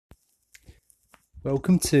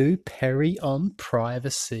Welcome to Perry on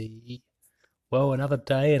Privacy. Well, another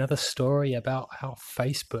day, another story about how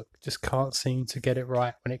Facebook just can't seem to get it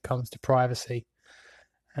right when it comes to privacy.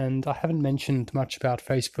 And I haven't mentioned much about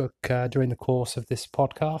Facebook during the course of this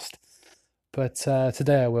podcast, but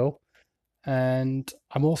today I will. And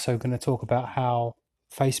I'm also going to talk about how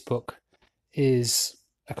Facebook is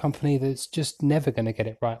a company that's just never going to get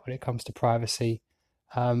it right when it comes to privacy.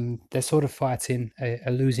 They're sort of fighting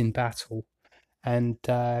a losing battle, and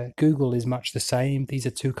Google is much the same. These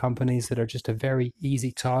are two companies that are just a very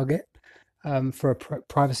easy target for a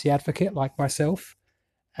privacy advocate like myself.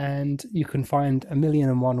 And you can find a million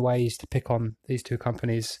and one ways to pick on these two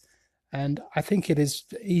companies. And I think it is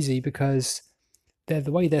easy because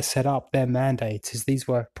the way they're set up, their mandate is these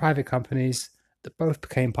were private companies that both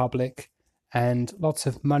became public, and lots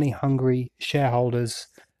of money hungry shareholders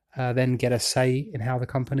then get a say in how the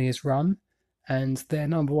company is run. And their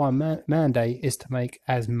number one mandate is to make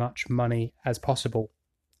as much money as possible.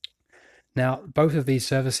 Now, both of these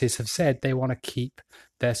services have said they want to keep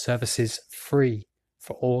their services free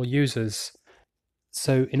for all users.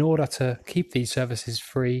 So, in order to keep these services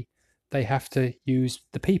free, they have to use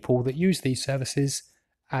the people that use these services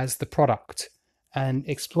as the product and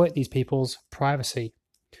exploit these people's privacy.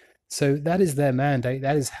 So, that is their mandate,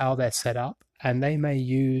 that is how they're set up, and they may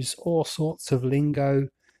use all sorts of lingo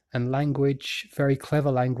and language, very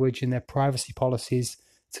clever language in their privacy policies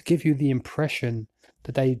to give you the impression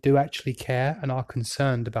that they do actually care and are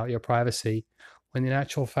concerned about your privacy, when in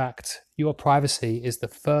actual fact, your privacy is the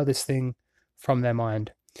furthest thing from their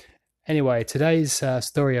mind. Anyway, today's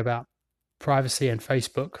story about privacy and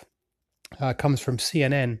Facebook comes from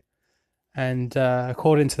CNN. And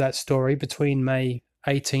according to that story, between May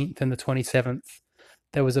 18th and the 27th,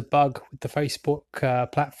 there was a bug with the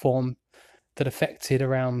Facebook platform that affected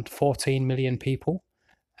around 14 million people.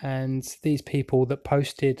 And these people that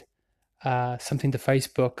posted something to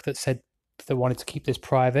Facebook that said they wanted to keep this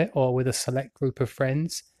private or with a select group of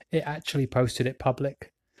friends, it actually posted it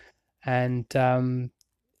public. And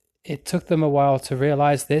it took them a while to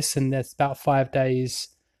realize this, and there's about 5 days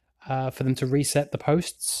for them to reset the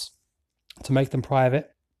posts to make them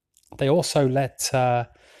private. They also let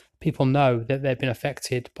people know that they've been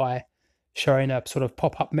affected by showing a sort of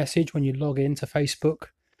pop-up message when you log into Facebook.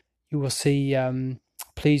 You will see,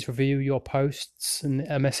 please review your posts, and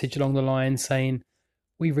a message along the line saying,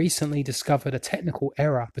 we recently discovered a technical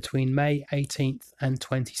error between May 18th and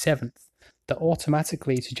 27th that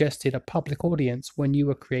automatically suggested a public audience when you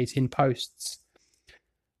were creating posts.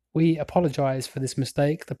 We apologize for this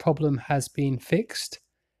mistake. The problem has been fixed,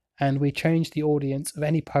 and we changed the audience of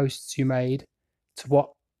any posts you made to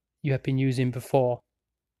what you have been using before.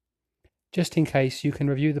 Just in case, you can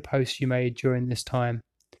review the posts you made during this time.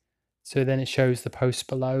 So then it shows the posts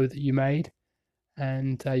below that you made,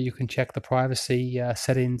 and you can check the privacy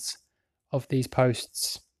settings of these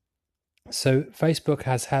posts. So Facebook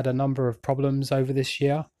has had a number of problems over this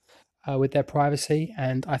year with their privacy,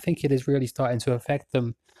 and I think it is really starting to affect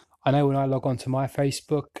them. I know when I log onto my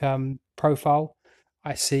Facebook profile,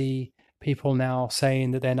 I see people now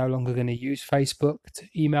saying that they're no longer going to use Facebook to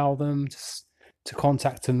email them, to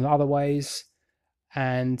contact them in other ways,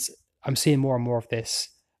 and I'm seeing more and more of this.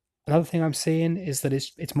 Another thing I'm seeing is that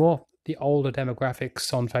it's more the older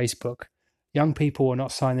demographics on Facebook. Young people are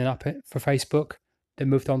not signing up for Facebook. They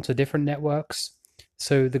moved on to different networks.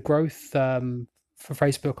 So the growth for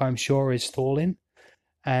Facebook, I'm sure, is stalling.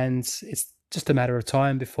 And it's just a matter of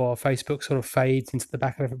time before Facebook sort of fades into the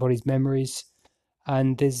back of everybody's memories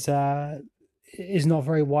and is not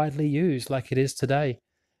very widely used like it is today.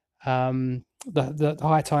 The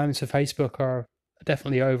high times for Facebook are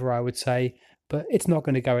definitely over, I would say, but it's not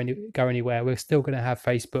going to go anywhere. We're still going to have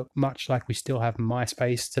Facebook, much like we still have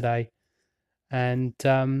MySpace today. And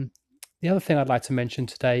the other thing I'd like to mention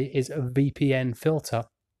today is a VPN filter.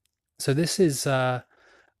 So this is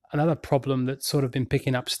another problem that's sort of been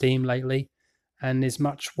picking up steam lately and is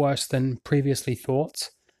much worse than previously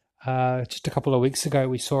thought. Just a couple of weeks ago,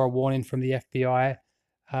 we saw a warning from the FBI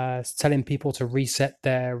telling people to reset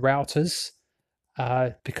their routers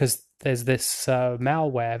because there's this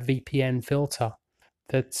malware VPN filter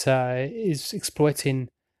that is exploiting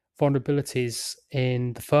vulnerabilities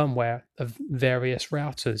in the firmware of various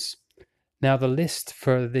routers. Now, the list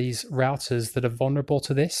for these routers that are vulnerable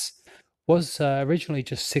to this was originally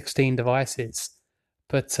just 16 devices,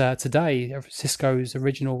 but today Cisco's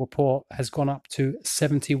original report has gone up to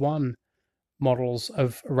 71 models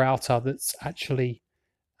of router that's actually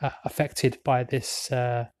affected by this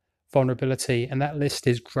vulnerability, and that list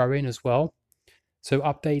is growing as well. So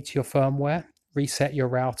update your firmware, reset your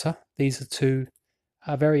router. These are two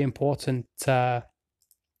very important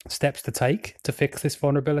steps to take to fix this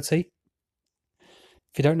vulnerability.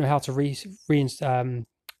 If you don't know how to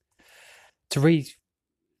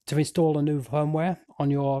to install a new firmware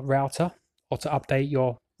on your router, or to update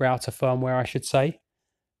your router firmware, I should say,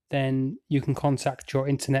 then you can contact your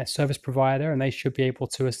internet service provider and they should be able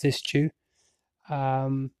to assist you.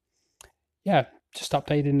 Yeah, just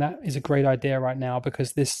updating that is a great idea right now,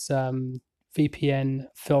 because this VPN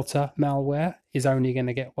filter malware is only going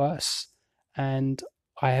to get worse. And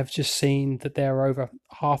I have just seen that there are over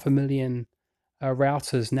 500,000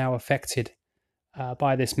 routers now affected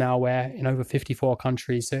by this malware in over 54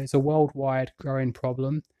 countries. So it's a worldwide growing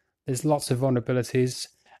problem. There's lots of vulnerabilities.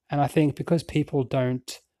 And I think because people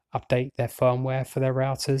don't update their firmware for their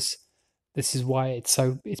routers, this is why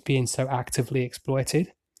it's being so actively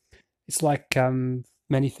exploited. It's like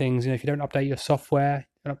many things, if you don't update your software,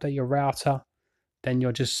 don't update your router, then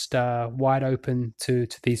you're just wide open to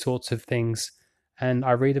these sorts of things. And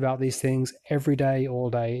I read about these things every day, all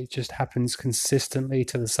day. It just happens consistently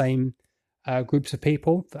to the same groups of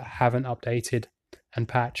people that haven't updated and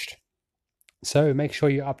patched. So make sure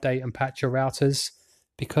you update and patch your routers,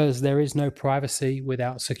 because there is no privacy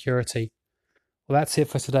without security. Well, that's it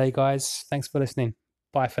for today, guys. Thanks for listening.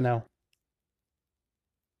 Bye for now.